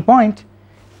derivative at any point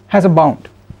has a bound,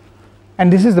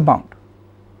 and this is the bound,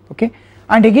 okay.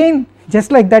 And again, just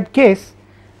like that case,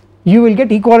 you will get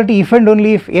equality if and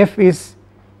only if f is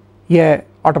a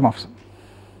automorphism,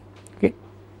 okay,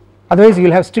 otherwise you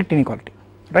will have strict inequality,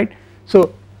 right.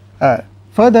 So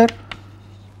further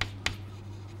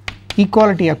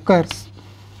equality occurs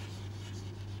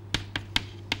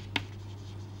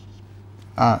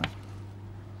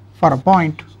for a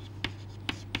point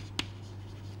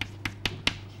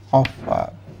of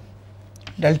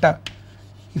delta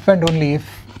if and only if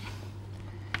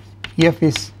F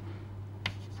is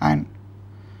a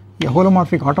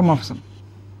holomorphic automorphism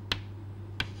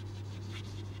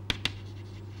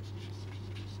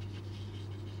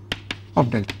of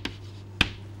delta.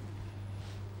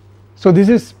 So this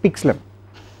is Pick's lemma.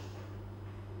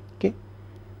 Okay.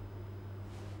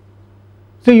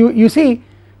 So you see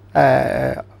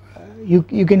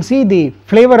you can see the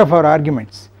flavor of our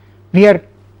arguments. We are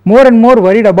more and more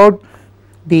worried about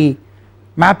the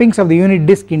mappings of the unit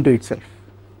disk into itself.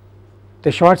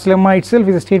 The Schwarz lemma itself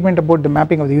is a statement about the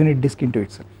mapping of the unit disk into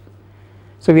itself.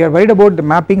 So we are worried about the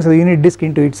mappings of the unit disk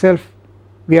into itself,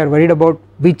 we are worried about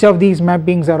which of these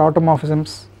mappings are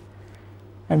automorphisms,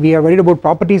 and we are worried about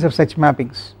properties of such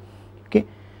mappings. Okay,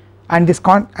 and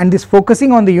this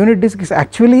focusing on the unit disk is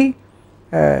actually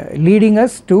leading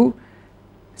us to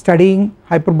studying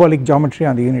hyperbolic geometry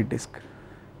on the unit disk,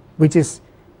 which is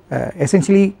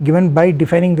essentially given by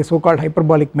defining the so called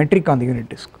hyperbolic metric on the unit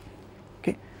disk.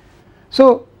 Okay,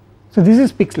 so this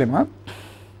is Pick's lemma,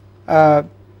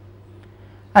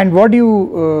 and what do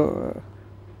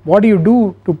you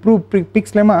do to prove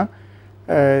Pick's lemma?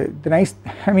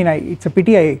 It's a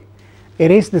pity I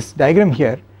erased this diagram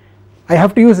here. I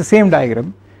have to use the same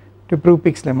diagram to prove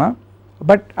Pick's lemma,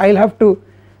 but I will have to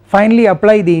finally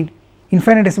apply the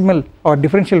infinitesimal or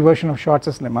differential version of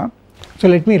Schwarz's lemma. So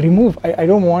let me remove, I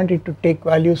do not want it to take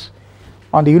values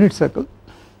on the unit circle,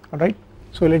 alright.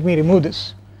 So let me remove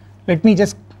this. Let me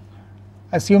just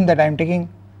assume that I am taking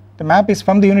the map is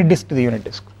from the unit disk to the unit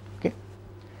disk. Okay,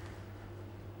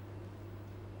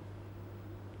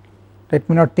 let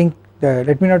me not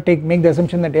make the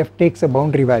assumption that f takes a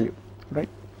boundary value, right.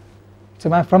 It is a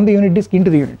map from the unit disk into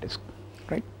the unit disk,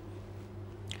 right.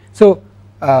 So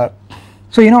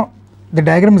the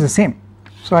diagram is the same.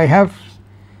 So I have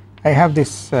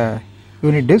this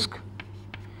unit disk,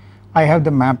 I have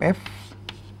the map f,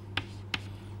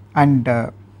 and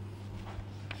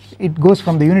it goes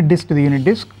from the unit disk to the unit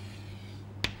disk.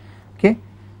 Okay,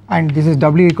 and this is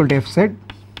W equal to Fz,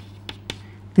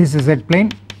 this is Z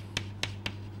plane,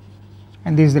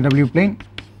 and this is the W plane.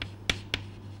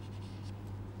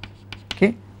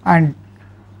 Okay, and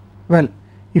well,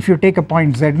 if you take a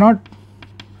point Z0,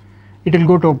 it will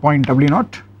go to a point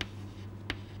W0.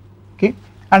 Okay,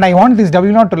 and I want this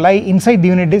W0 to lie inside the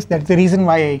unit disk. That is the reason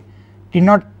why I did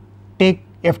not take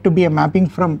F to be a mapping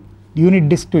from the unit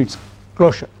disk to its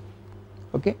closure.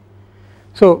 Okay,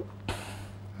 so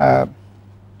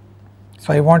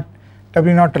I want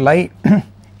W0 to lie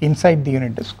inside the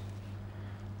unit disk,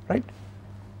 right,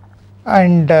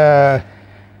 and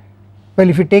well,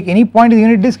 if you take any point in the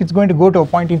unit disk, it is going to go to a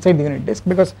point inside the unit disk,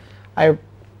 because I've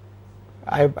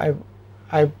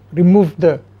removed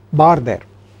the bar there.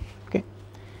 Okay,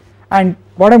 and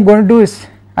what I am going to do is,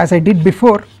 as I did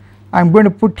before, I am going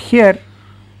to put here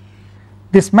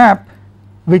this map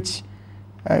which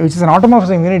is an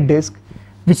automorphism unit disk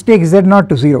which takes Z0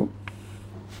 to 0.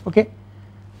 Okay,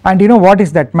 and what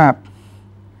is that map?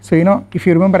 So if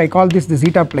you remember, I called this the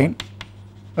zeta plane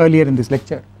earlier in this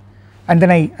lecture, and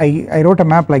then I wrote a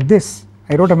map like this.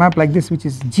 I wrote a map like this, which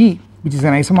is G, which is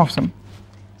an isomorphism.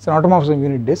 It's an automorphism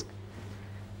unit disk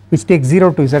which takes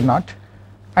 0 to Z0,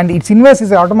 and its inverse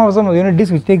is an automorphism of unit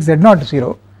disk which takes Z0 to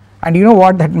 0. And you know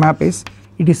what that map is?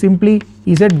 It is simply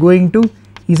Z going to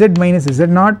Z minus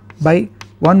Z0 by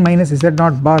 1 minus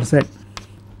Z0 bar Z.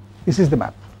 This is the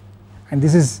map, and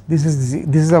this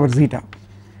is our zeta.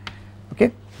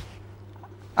 Okay,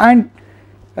 and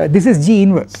this is G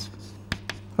inverse.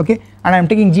 Okay, and I am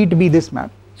taking G to be this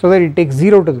map, so that it takes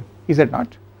 0 to Z0,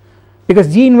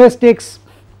 because G inverse takes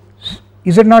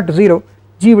Z0 to 0,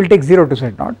 G will take 0 to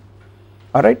Z0.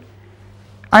 Alright,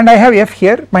 and I have F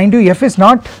here. Mind you, F is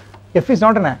not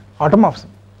an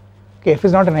automorphism. Okay, F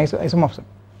is not an isomorphism.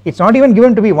 It is not even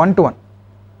given to be 1 to 1.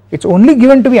 It is only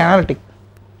given to be analytic.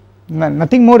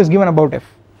 Nothing more is given about F.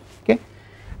 Okay,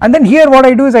 and then here what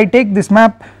I do is I take this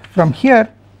map from here,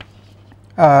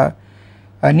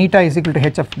 neta is equal to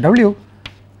h of W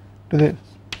to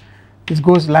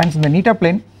this lands in the neta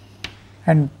plane,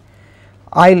 and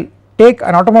I will take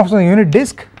an automorphism unit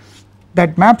disk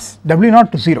that maps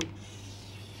W0 to 0.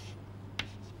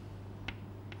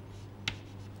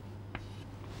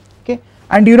 Okay,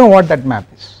 and you know what that map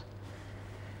is.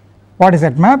 What is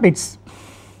that map? It is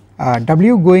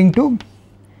W going to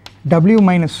W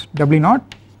minus W0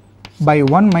 by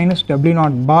 1 minus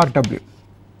W0 bar W,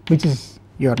 which is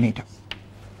your neta.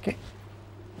 Okay,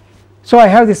 so I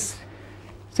have this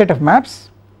set of maps.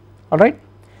 Alright,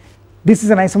 this is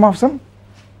an isomorphism,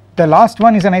 the last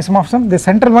one is an isomorphism, the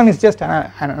central one is just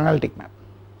an analytic map.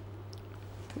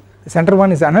 the center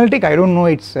one is analytic, I do not know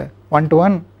it is 1 to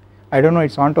 1, I do not know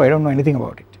it is on to, I do not know anything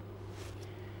about it.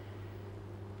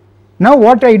 Now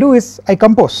what I do is I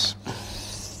compose.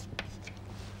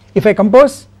 If I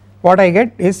compose, what I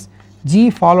get is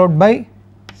G followed by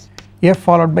F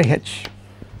followed by H.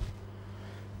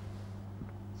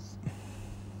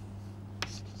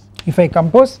 If I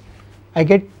compose, I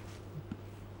get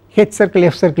H circle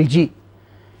F circle G.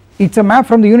 It is a map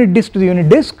from the unit disk to the unit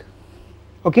disk,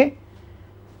 okay.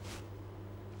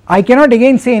 I cannot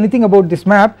again say anything about this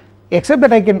map except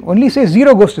that I can only say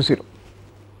 0 goes to 0,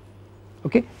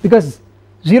 okay, because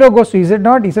 0 goes to Z0,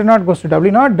 Z0 goes to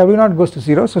W0, W0 goes to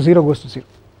 0, so 0 goes to 0,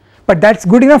 but that is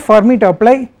good enough for me to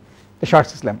apply the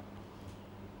Schwarz's lemma,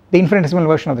 the infinitesimal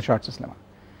version of the Schwarz's lemma,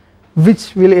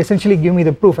 which will essentially give me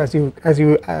the proof as you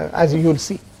will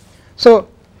see. So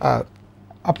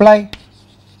apply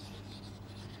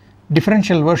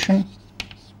differential version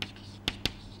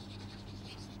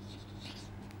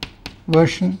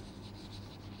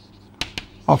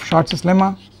of Schwarz's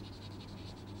lemma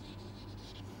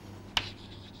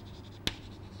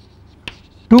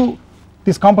to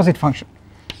this composite function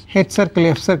H circle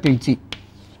F circle G.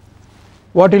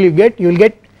 What will you get? You will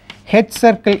get H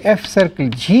circle F circle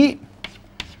G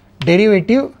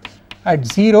derivative at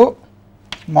 0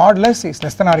 modulus is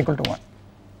less than or equal to 1.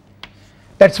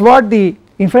 That is what the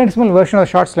infinitesimal version of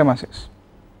the Schwarz lemma says.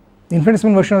 The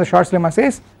infinitesimal version of the Schwarz lemma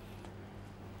says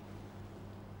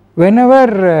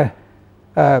whenever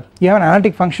you have an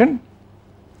analytic function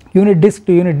unit disk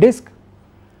to unit disk,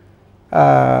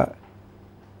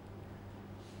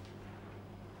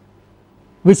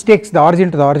 which takes the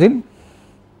origin to the origin,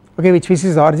 okay, which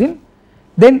visits the origin,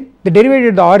 then the derivative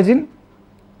of the origin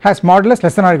has modulus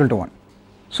less than or equal to 1.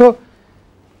 So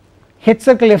H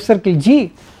circle F circle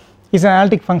G is an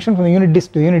analytic function from the unit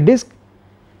disk to the unit disk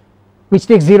which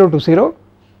takes 0 to 0,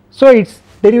 so its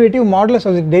derivative modulus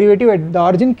of the derivative at the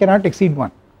origin cannot exceed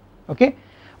 1, okay.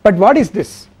 But what is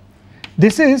this?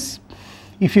 This is,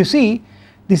 if you see,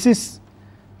 this is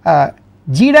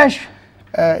G dash,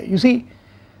 you see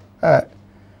I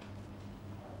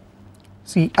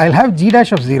will have G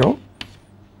dash of 0,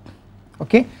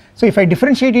 okay. So if I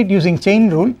differentiate it using chain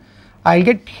rule, I will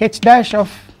get H dash of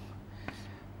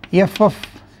F of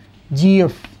G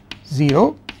of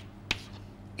 0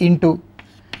 into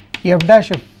F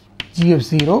dash of G of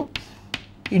 0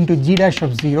 into G dash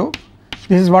of 0.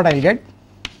 This is what I will get.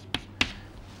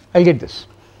 I will get this,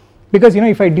 because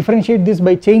if I differentiate this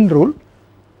by chain rule,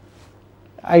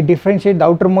 I differentiate the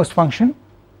outermost function,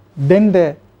 then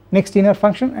the next inner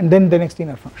function, and then the next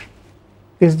inner function.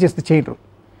 This is just the chain rule,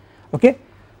 okay.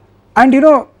 And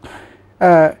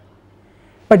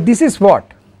but this is what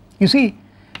you see,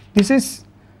 this is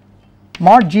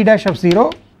mod G dash of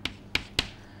 0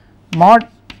 mod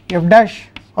F dash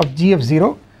of G of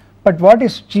 0, but what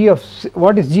is G of 0?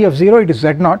 It is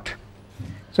Z0,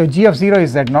 so G of 0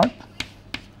 is Z0,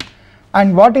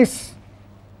 and what is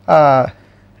and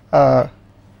I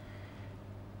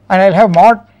will have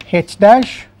mod H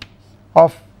dash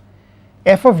of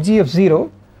F of G of 0,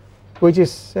 which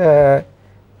is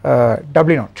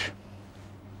W0.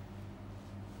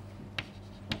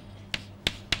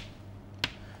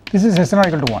 This is less than or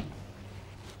equal to 1.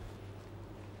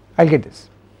 I will get this.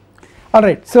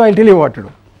 Alright, so I will tell you what to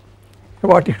do.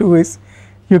 What you do is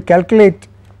you calculate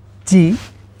G,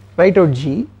 write out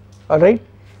G, alright.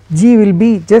 G will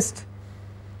be just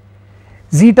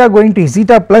zeta going to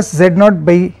zeta plus Z0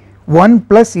 by 1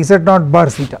 plus Z0 bar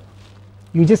zeta.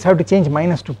 You just have to change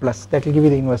minus to plus, that will give you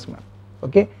the inverse map,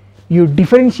 okay. You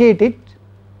differentiate it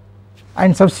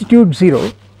and substitute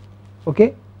 0,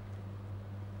 okay.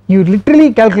 You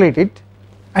literally calculate it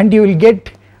and you will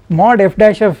get mod F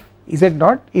dash of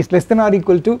Z0 is less than or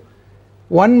equal to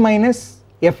 1 minus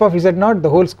F of Z0 the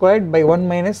whole squared by 1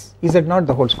 minus Z0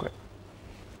 the whole square.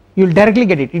 You will directly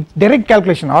get it. It is direct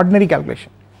calculation, ordinary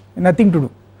calculation, nothing to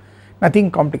do,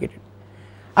 nothing complicated.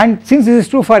 And since this is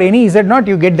true for any Z0,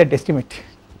 you get that estimate,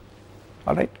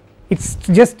 alright. It is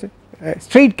just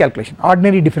straight calculation,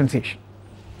 ordinary differentiation.